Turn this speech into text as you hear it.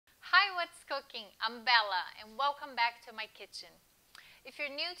what's cooking? I'm Bella and welcome back to my kitchen. If you're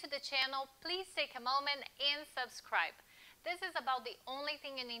new to the channel, please take a moment and subscribe. This is about the only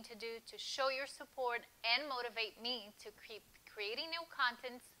thing you need to do to show your support and motivate me to keep creating new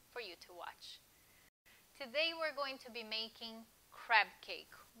content for you to watch. Today we're going to be making crab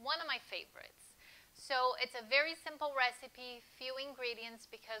cake, one of my favorites. So it's a very simple recipe, few ingredients,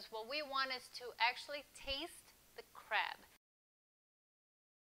 because what we want is to actually taste the crab.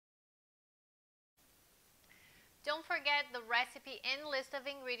 Don't forget, the recipe and list of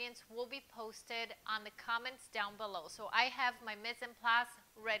ingredients will be posted on the comments down below. So I have my mise en place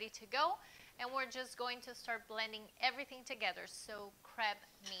ready to go, and we're just going to start blending everything together. So crab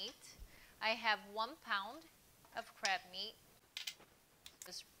meat, I have 1 pound of crab meat,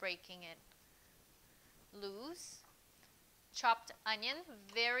 just breaking it loose. Chopped onion,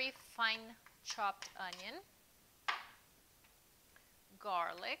 very fine chopped onion.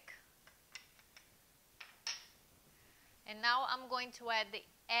 Garlic. And now I'm going to add the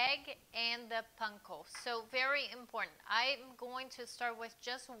egg and the panko. So very important. I'm going to start with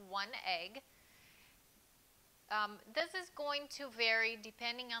just 1 egg. This is going to vary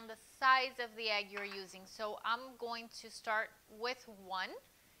depending on the size of the egg you're using. So I'm going to start with 1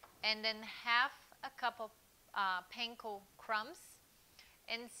 and then half a cup of Panko Crumbs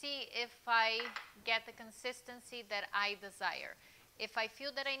and see if I get the consistency that I desire. If I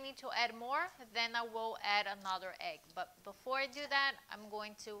feel that I need to add more, then I will add another egg. But before I do that, I'm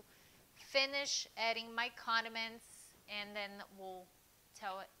going to finish adding my condiments and then we'll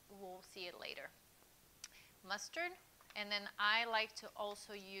see it later. Mustard, and then I like to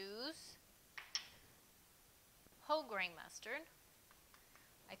also use whole grain mustard.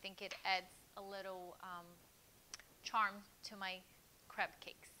 I think it adds a little charm to my crab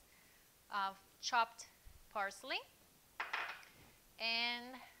cakes. Chopped parsley.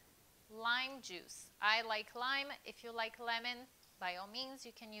 And lime juice. I like lime. If you like lemon, by all means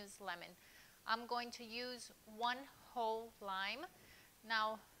you can use lemon. I'm going to use 1 whole lime.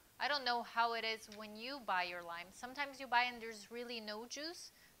 Now, I don't know how it is when you buy your lime. Sometimes you buy and there's really no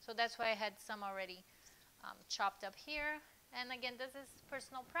juice, so that's why I had some already chopped up here. And again, this is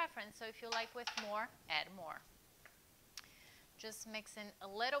personal preference, so if you like with more, add more. Just mix in a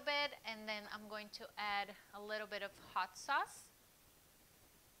little bit, and then I'm going to add a little bit of hot sauce.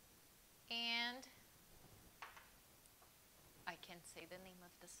 And I can't say the name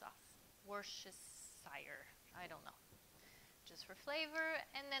of the sauce. Worcestershire, I don't know. Just for flavor,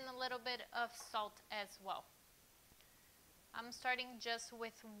 and then a little bit of salt as well. I'm starting just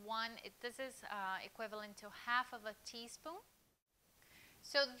with 1. This is equivalent to half of a teaspoon.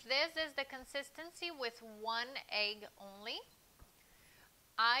 So this is the consistency with 1 egg only.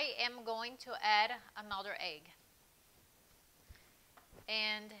 I am going to add another egg.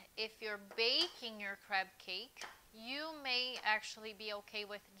 And if you're baking your crab cake, you may actually be okay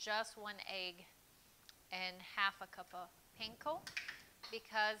with just 1 egg and half a cup of panko,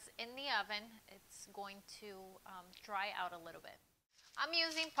 because in the oven it's going to dry out a little bit. I'm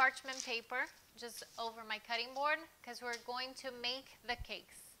using parchment paper just over my cutting board because we're going to make the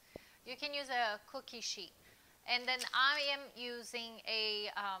cakes. You can use a cookie sheet. And then I am using a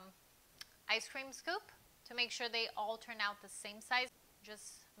ice cream scoop to make sure they all turn out the same size.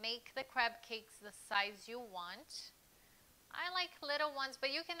 Just make the crab cakes the size you want. I like little ones,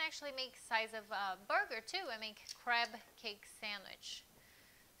 but you can actually make size of a burger too and make crab cake sandwich.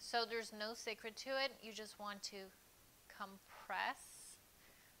 So there's no secret to it. You just want to compress,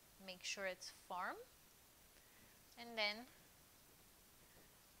 make sure it's firm, and then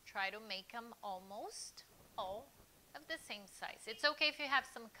try to make them almost all of the same size. It's okay if you have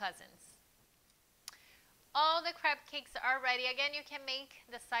some cousins. All the crab cakes are ready. Again, you can make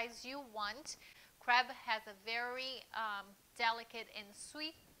the size you want. Crab has a very delicate and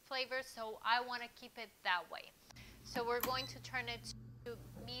sweet flavor, so I want to keep it that way. So we're going to turn it to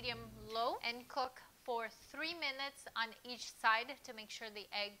medium-low and cook for 3 minutes on each side to make sure the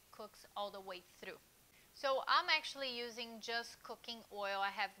egg cooks all the way through. So I'm actually using just cooking oil. I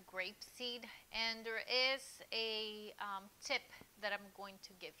have grapeseed, and there is a tip that I'm going to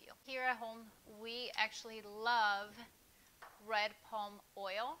give you. Here at home, we actually love red palm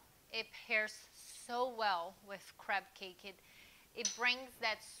oil. It pairs so well with crab cake. It brings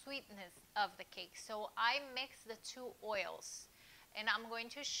that sweetness of the cake. So I mix the 2 oils, and I'm going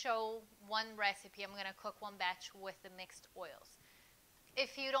to show 1 recipe. I'm going to cook 1 batch with the mixed oils.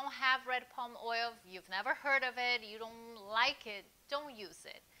 If you don't have red palm oil, you've never heard of it, you don't like it, don't use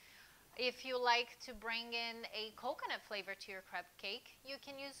it. If you like to bring in a coconut flavor to your crab cake, you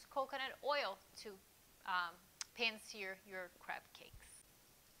can use coconut oil to pan sear your crab cakes.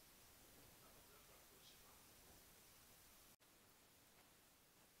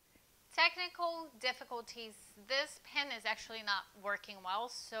 technical difficulties. This pen is actually not working well,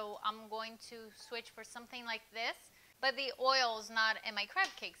 so I'm going to switch for something like this. But the oil is not in my crab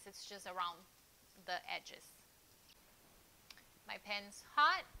cakes, it's just around the edges. My pan's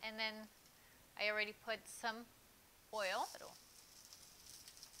hot, and then I already put some oil.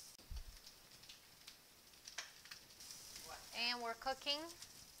 And we're cooking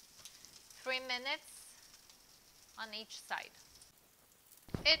 3 minutes on each side.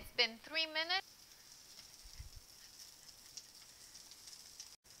 It's been 3 minutes.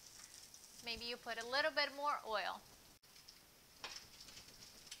 Maybe you put a little bit more oil.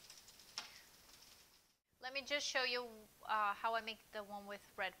 Let me just show you how I make the one with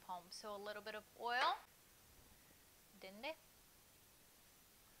red palm. So a little bit of oil. And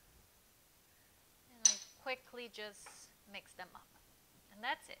I quickly just mix them up. And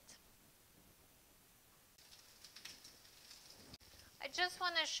that's it. I just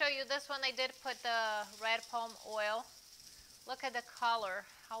want to show you this one. I did put the red palm oil. Look at the color,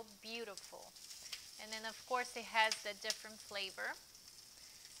 how beautiful. And then of course it has the different flavor.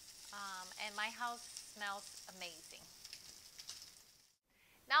 And my house smells amazing.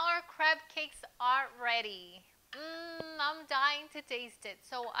 Now our crab cakes are ready. I'm dying to taste it.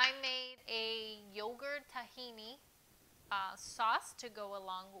 So I made a yogurt tahini sauce to go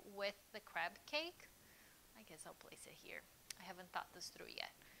along with the crab cake. I guess I'll place it here. I haven't thought this through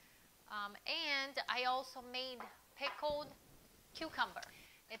yet. And I also made pickled cucumber.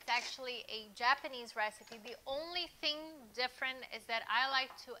 It's actually a Japanese recipe. The only thing different is that I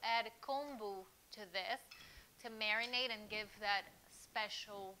like to add kombu to this to marinate and give that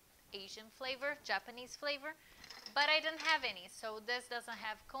special Asian flavor, Japanese flavor. But I didn't have any, so this doesn't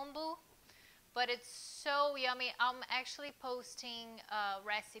have kombu. But it's so yummy. I'm actually posting a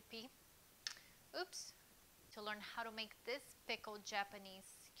recipe, to learn how to make this pickled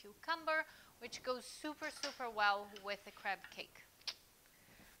Japanese cucumber, which goes super, super well with the crab cake.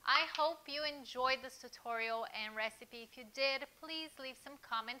 I hope you enjoyed this tutorial and recipe. If you did, please leave some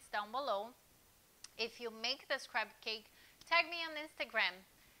comments down below. If you make this crab cake, tag me on Instagram,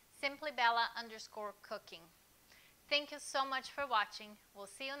 simplybella_cooking. Thank you so much for watching. We'll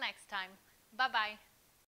see you next time. Bye-bye.